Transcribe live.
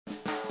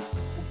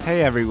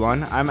Hey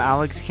everyone, I'm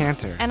Alex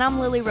Cantor. And I'm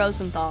Lily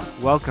Rosenthal.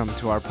 Welcome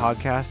to our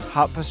podcast,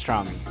 Hot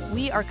Pastrami.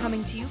 We are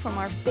coming to you from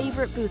our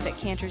favorite booth at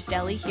Cantor's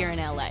Deli here in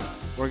LA.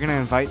 We're going to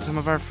invite some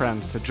of our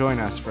friends to join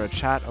us for a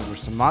chat over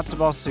some matzo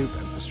ball soup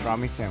and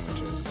pastrami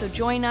sandwiches. So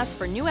join us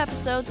for new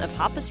episodes of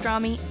Hot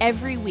Pastrami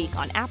every week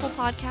on Apple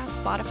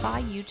Podcasts,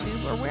 Spotify,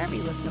 YouTube, or wherever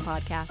you listen to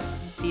podcasts.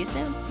 See you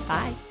soon.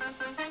 Bye.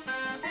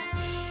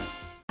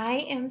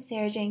 I am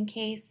Sarah Jane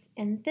Case,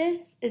 and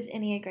this is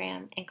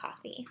Enneagram and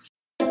Coffee.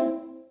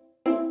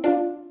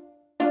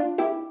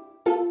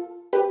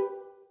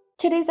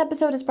 Today's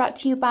episode is brought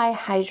to you by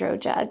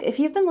HydroJug. If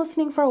you've been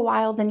listening for a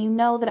while, then you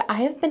know that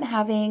I have been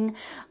having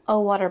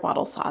a water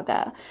bottle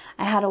saga.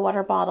 I had a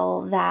water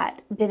bottle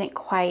that didn't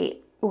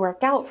quite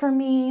work out for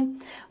me,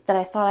 that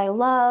I thought I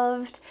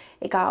loved.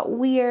 It got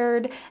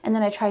weird, and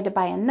then I tried to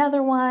buy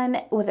another one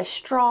with a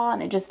straw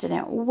and it just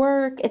didn't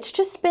work. It's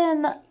just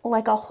been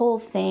like a whole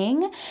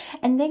thing,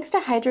 and thanks to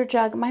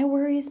HydroJug, my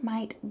worries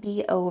might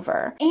be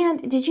over.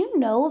 And did you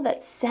know that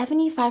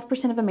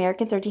 75% of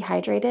Americans are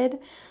dehydrated?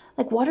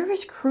 Like, water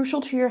is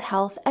crucial to your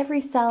health. Every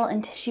cell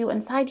and tissue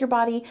inside your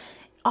body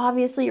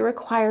obviously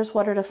requires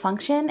water to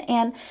function,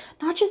 and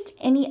not just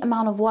any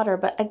amount of water,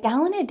 but a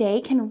gallon a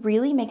day can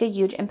really make a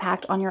huge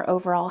impact on your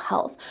overall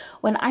health.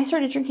 When I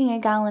started drinking a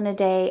gallon a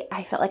day,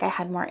 I felt like I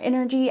had more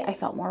energy, I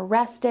felt more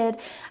rested,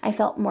 I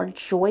felt more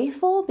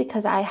joyful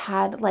because I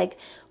had like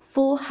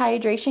full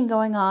hydration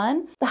going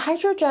on. The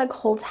HydroJug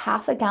holds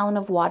half a gallon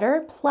of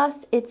water,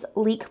 plus it's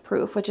leak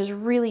proof, which is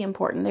really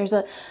important. There's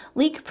a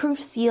leak proof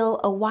seal,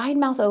 a wide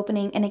mouth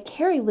opening, and a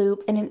carry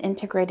loop, and an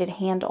integrated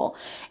handle.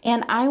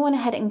 And I went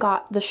ahead and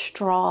got the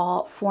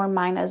straw for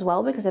mine as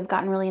well because I've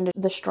gotten really into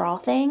the straw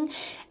thing,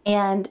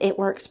 and it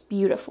works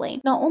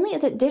beautifully. Not only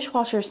is it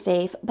dishwasher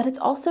safe, but it's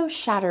also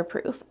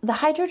shatterproof. The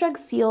HydroJug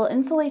seal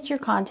insulates your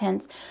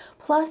contents,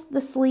 plus the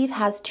sleeve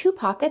has two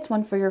pockets,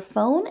 one for your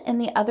phone and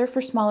the other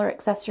for smaller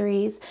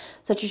accessories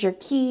such as your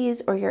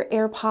keys or your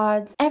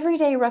AirPods. Every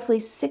day, roughly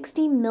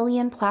 60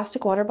 million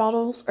plastic water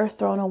bottles are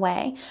thrown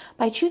away.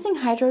 By choosing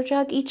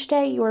HydroJug each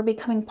day, you are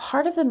becoming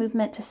part of the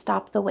movement to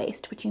stop the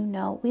waste, which you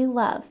know we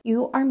love.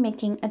 You are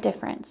making a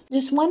difference.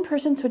 Just one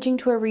person switching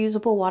to a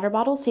reusable water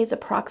bottle saves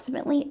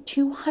approximately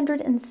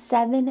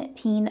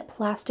 217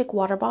 plastic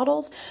water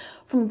bottles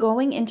from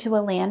going into a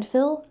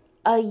landfill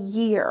a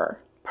year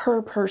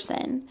per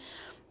person.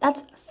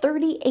 That's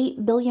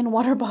 38 billion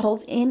water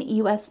bottles in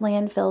US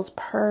landfills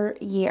per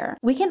year.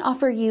 We can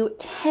offer you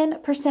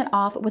 10%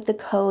 off with the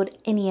code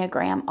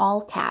Enneagram,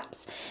 all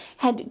caps.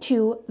 Head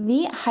to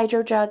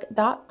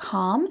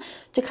thehydrojug.com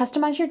to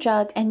customize your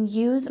jug and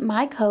use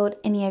my code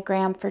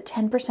Enneagram for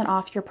 10%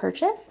 off your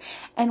purchase,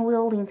 and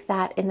we'll link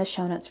that in the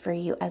show notes for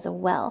you as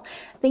well.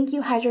 Thank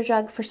you,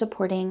 HydroJug, for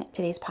supporting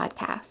today's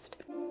podcast.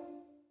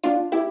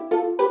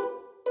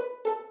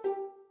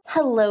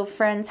 Hello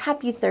friends,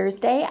 happy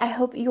Thursday. I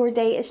hope your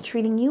day is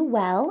treating you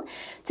well.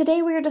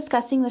 Today we are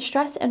discussing the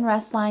stress and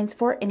rest lines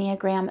for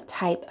Enneagram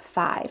Type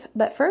 5.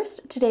 But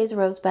first, today's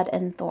rosebud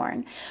and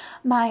thorn.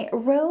 My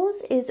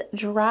rose is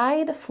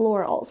dried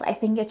florals. I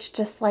think it's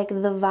just like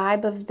the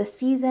vibe of the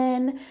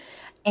season,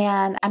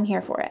 and I'm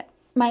here for it.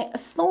 My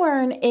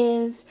thorn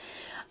is,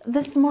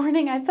 this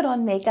morning I put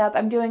on makeup.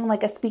 I'm doing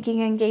like a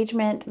speaking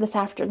engagement this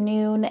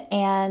afternoon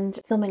and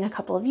filming a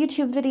couple of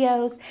YouTube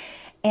videos.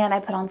 And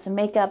I put on some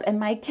makeup, and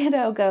my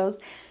kiddo goes,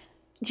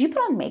 "Did you put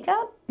on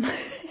makeup?"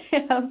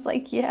 And I was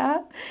like,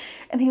 "Yeah."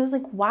 And he was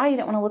like, "Why? You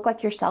don't want to look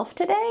like yourself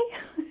today?"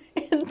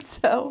 And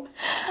so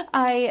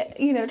I,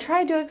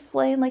 tried to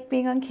explain like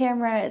being on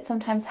camera, it's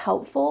sometimes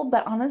helpful,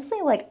 but honestly,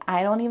 like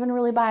I don't even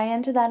really buy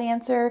into that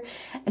answer.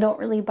 I don't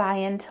really buy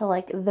into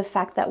like the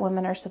fact that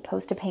women are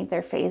supposed to paint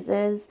their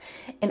faces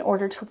in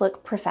order to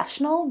look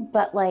professional,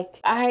 but like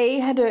I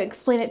had to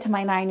explain it to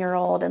my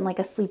 9-year-old in like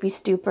a sleepy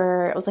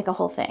stupor. It was like a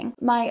whole thing.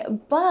 My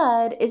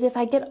bud is if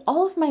I get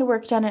all of my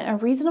work done in a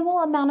reasonable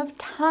amount of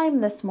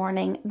time this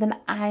morning, then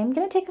I'm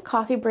going to take a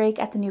coffee break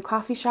at the new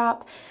coffee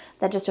shop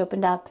that just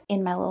opened up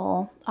in my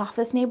little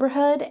office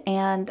neighborhood,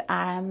 and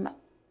I'm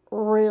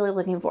really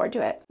looking forward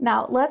to it.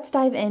 Now, let's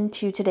dive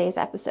into today's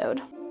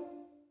episode.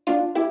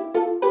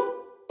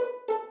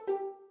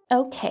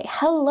 Okay,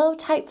 hello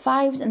Type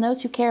 5s and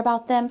those who care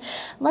about them.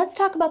 Let's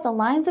talk about the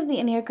lines of the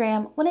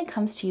Enneagram when it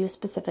comes to you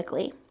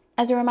specifically.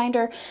 As a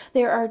reminder,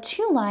 there are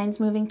 2 lines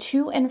moving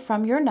to and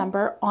from your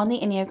number on the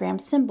Enneagram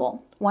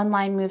symbol. One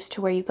line moves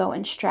to where you go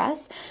in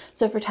stress.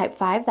 So for Type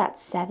 5,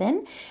 that's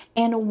 7.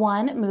 And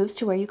one moves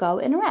to where you go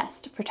in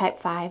rest. For Type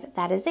 5,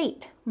 that is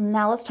 8.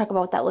 Now let's talk about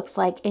what that looks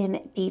like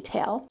in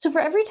detail. So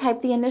for every type,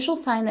 the initial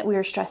sign that we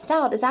are stressed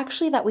out is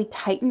actually that we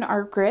tighten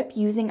our grip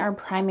using our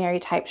primary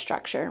type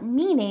structure,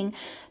 meaning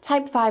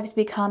Type 5s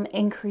become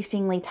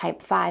increasingly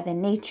Type 5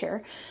 in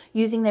nature,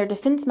 using their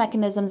defense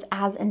mechanisms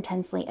as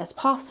intensely as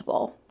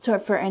possible. So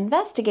for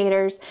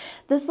investigators,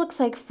 this looks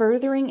like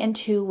furthering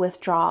into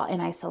withdrawal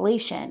and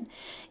isolation.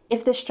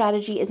 If this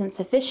strategy isn't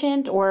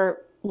sufficient,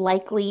 or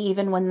likely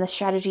even when the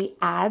strategy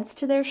adds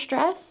to their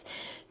stress,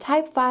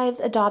 Type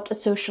 5s adopt a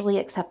socially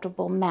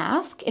acceptable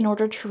mask in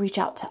order to reach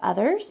out to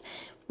others,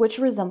 which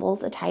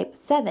resembles a Type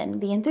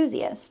 7, the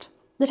enthusiast.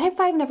 The type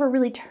 5 never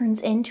really turns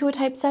into a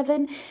type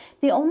 7.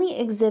 They only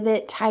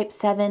exhibit type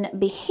 7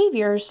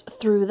 behaviors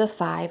through the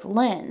 5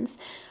 lens.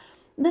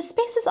 This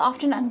space is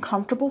often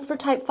uncomfortable for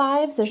type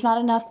 5s. There's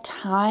not enough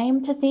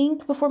time to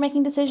think before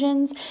making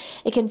decisions.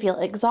 It can feel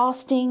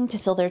exhausting to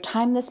fill their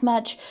time this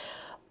much,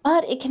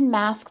 but it can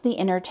mask the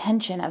inner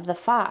tension of the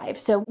 5.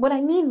 So what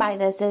I mean by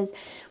this is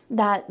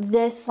that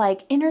this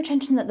inner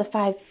tension that the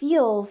 5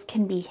 feels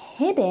can be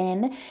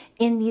hidden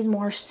in these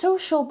more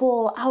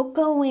sociable,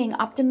 outgoing,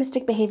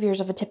 optimistic behaviors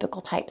of a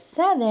typical type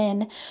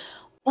 7.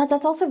 But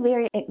that's also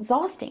very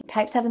exhausting.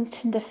 Type 7s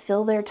tend to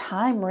fill their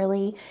time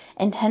really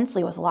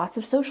intensely with lots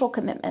of social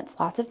commitments,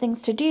 lots of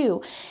things to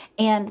do.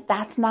 And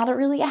that's not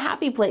really a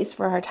happy place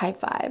for our type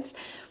 5s.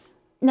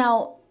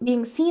 Now,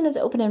 being seen as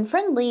open and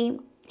friendly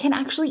can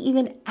actually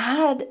even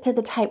add to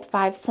the type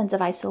 5 sense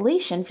of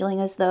isolation, feeling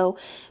as though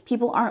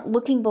people aren't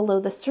looking below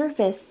the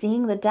surface,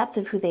 seeing the depth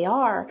of who they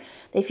are.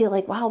 They feel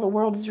like, wow, the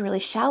world is really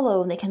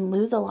shallow, and they can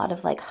lose a lot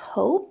of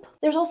hope.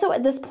 There's also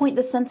at this point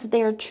the sense that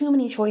there are too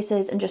many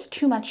choices and just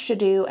too much to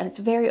do, and it's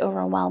very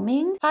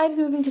overwhelming. 5s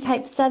moving to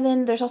type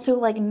 7, there's also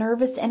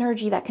nervous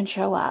energy that can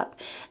show up,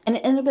 an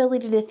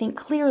inability to think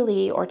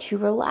clearly or to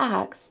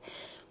relax.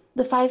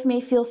 The 5 may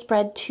feel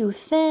spread too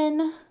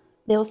thin.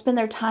 They will spend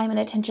their time and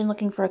attention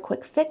looking for a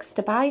quick fix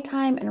to buy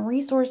time and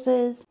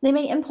resources. They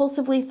may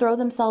impulsively throw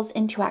themselves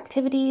into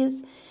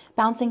activities,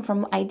 bouncing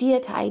from idea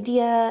to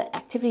idea,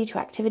 activity to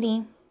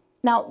activity.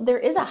 Now, there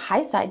is a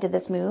high side to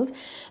this move.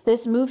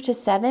 This move to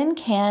 7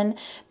 can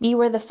be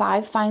where the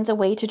 5 finds a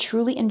way to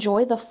truly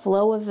enjoy the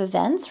flow of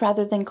events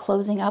rather than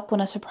closing up when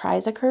a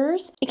surprise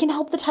occurs. It can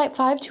help the type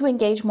 5 to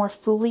engage more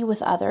fully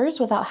with others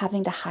without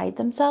having to hide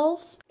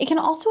themselves. It can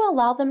also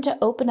allow them to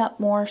open up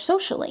more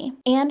socially.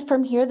 And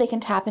from here, they can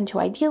tap into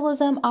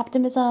idealism,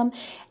 optimism,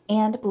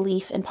 and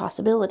belief in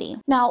possibility.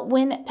 Now,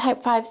 when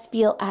type 5s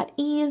feel at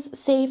ease,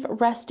 safe,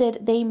 rested,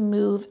 they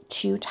move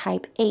to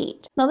type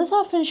 8. Now, this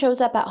often shows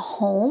up at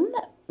home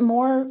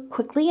more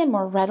quickly and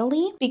more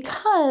readily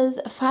because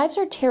 5s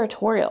are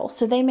territorial,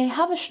 so they may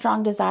have a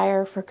strong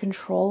desire for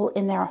control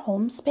in their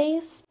home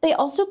space. They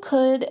also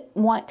could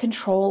want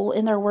control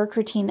in their work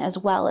routine as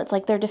well. It's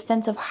like their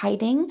defensive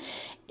hiding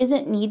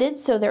isn't needed,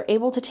 so they're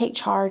able to take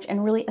charge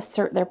and really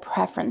assert their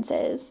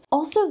preferences.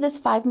 Also, this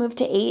 5 move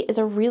to 8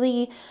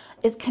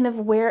 is kind of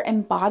where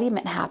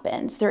embodiment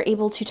happens. They're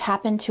able to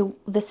tap into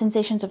the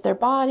sensations of their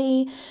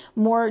body,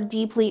 more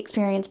deeply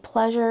experience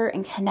pleasure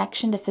and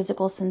connection to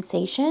physical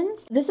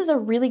sensations. This is a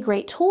really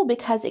great tool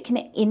because it can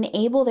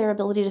enable their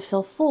ability to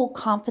feel full,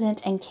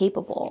 confident, and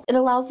capable. It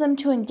allows them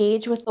to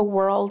engage with the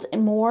world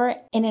more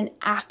in an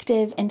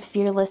active and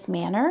fearless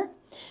manner,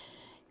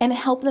 and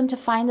help them to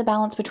find the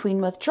balance between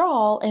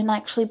withdrawal and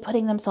actually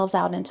putting themselves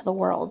out into the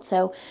world.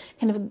 So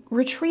kind of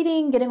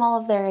retreating, getting all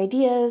of their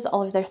ideas,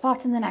 all of their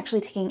thoughts, and then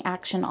actually taking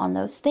action on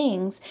those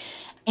things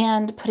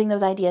and putting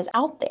those ideas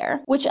out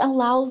there, which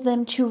allows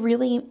them to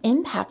really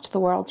impact the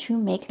world, to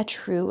make a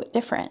true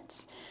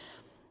difference.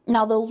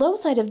 Now, the low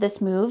side of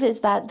this move is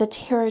that the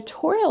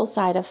territorial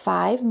side of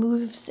 5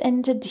 moves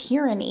into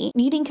tyranny,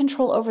 needing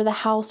control over the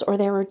house or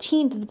their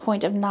routine to the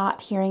point of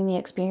not hearing the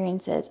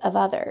experiences of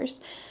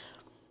others.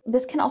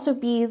 This can also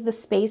be the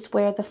space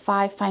where the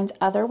 5 finds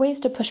other ways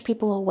to push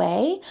people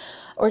away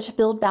or to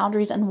build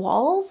boundaries and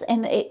walls,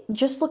 and it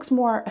just looks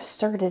more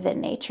assertive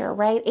in nature,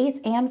 right? 8s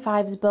and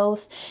 5s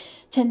both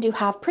tend to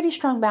have pretty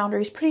strong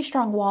boundaries, pretty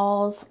strong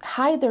walls,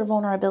 hide their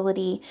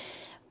vulnerability,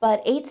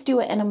 but 8s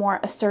do it in a more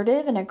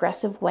assertive and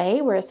aggressive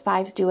way, whereas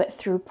 5s do it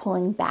through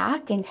pulling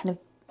back and kind of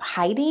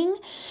hiding.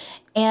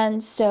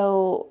 And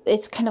so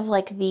it's kind of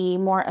like the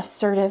more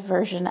assertive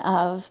version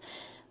of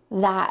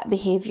that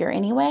behavior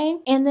anyway.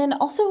 And then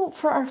also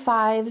for our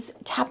 5s,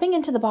 tapping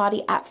into the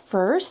body at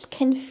first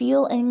can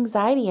feel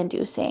anxiety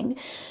inducing.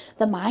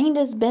 The mind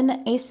has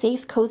been a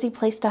safe, cozy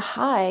place to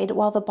hide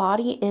while the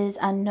body is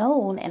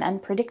unknown and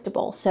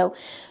unpredictable. So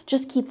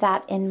just keep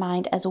that in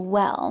mind as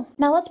well.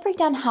 Now let's break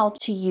down how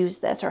to use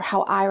this, or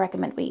how I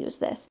recommend we use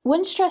this.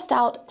 When stressed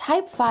out,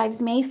 type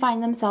 5s may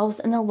find themselves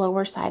in the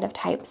lower side of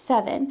type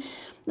 7.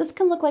 This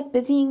can look like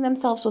busying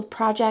themselves with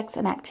projects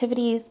and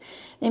activities.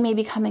 They may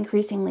become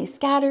increasingly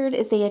scattered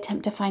as they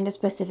attempt to find a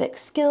specific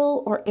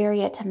skill or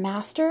area to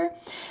master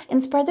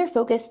and spread their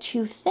focus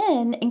too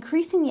thin,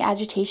 increasing the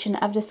agitation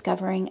of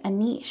discovering a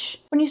niche.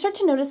 When you start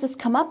to notice this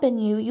come up in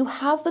you, you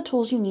have the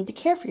tools you need to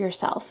care for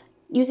yourself.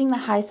 Using the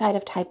high side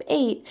of type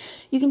 8,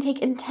 you can take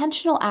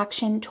intentional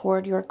action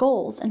toward your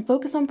goals and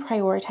focus on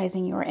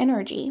prioritizing your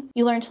energy.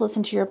 You learn to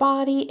listen to your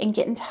body and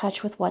get in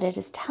touch with what it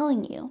is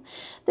telling you.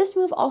 This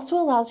move also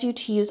allows you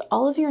to use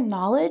all of your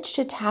knowledge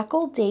to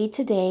tackle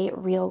day-to-day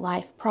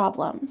real-life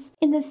problems.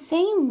 In the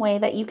same way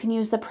that you can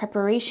use the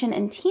preparation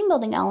and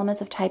team-building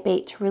elements of type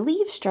 8 to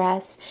relieve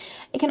stress,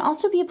 it can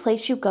also be a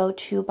place you go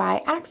to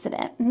by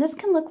accident. And this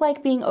can look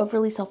like being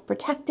overly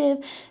self-protective,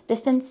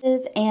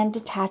 defensive, and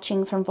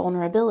detaching from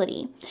vulnerability.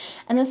 energy.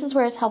 And this is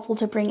where it's helpful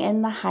to bring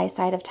in the high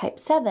side of type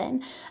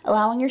 7,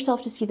 allowing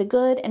yourself to see the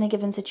good in a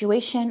given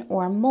situation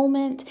or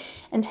moment,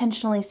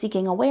 intentionally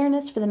seeking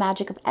awareness for the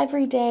magic of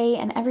every day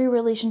and every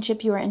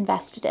relationship you are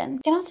invested in.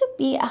 It can also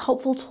be a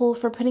helpful tool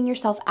for putting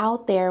yourself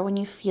out there when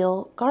you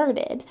feel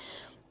guarded.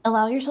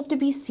 Allow yourself to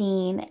be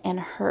seen and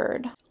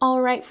heard.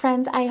 All right,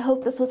 friends, I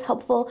hope this was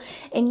helpful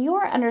in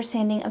your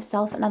understanding of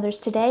self and others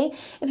today.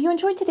 If you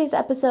enjoyed today's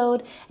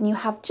episode and you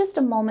have just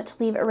a moment to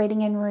leave a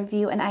rating and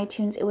review in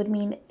iTunes, it would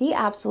mean the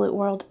absolute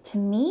world to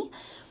me.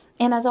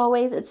 And as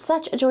always, it's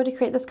such a joy to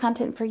create this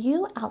content for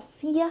you. I'll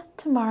see you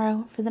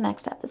tomorrow for the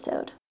next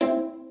episode.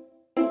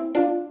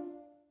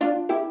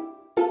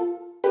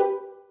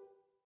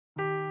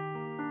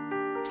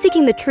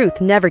 Seeking the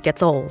truth never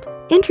gets old.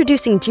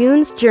 Introducing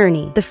June's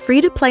Journey, the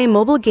free-to-play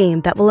mobile game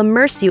that will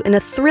immerse you in a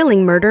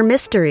thrilling murder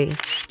mystery.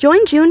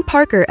 Join June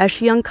Parker as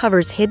she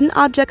uncovers hidden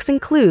objects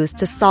and clues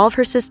to solve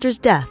her sister's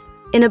death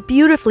in a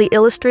beautifully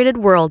illustrated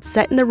world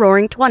set in the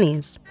Roaring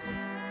 20s.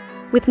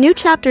 With new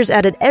chapters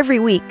added every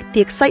week,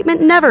 the excitement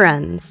never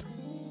ends.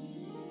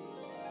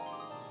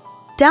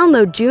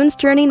 Download June's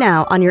Journey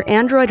now on your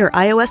Android or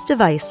iOS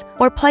device,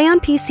 or play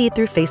on PC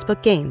through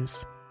Facebook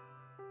Games.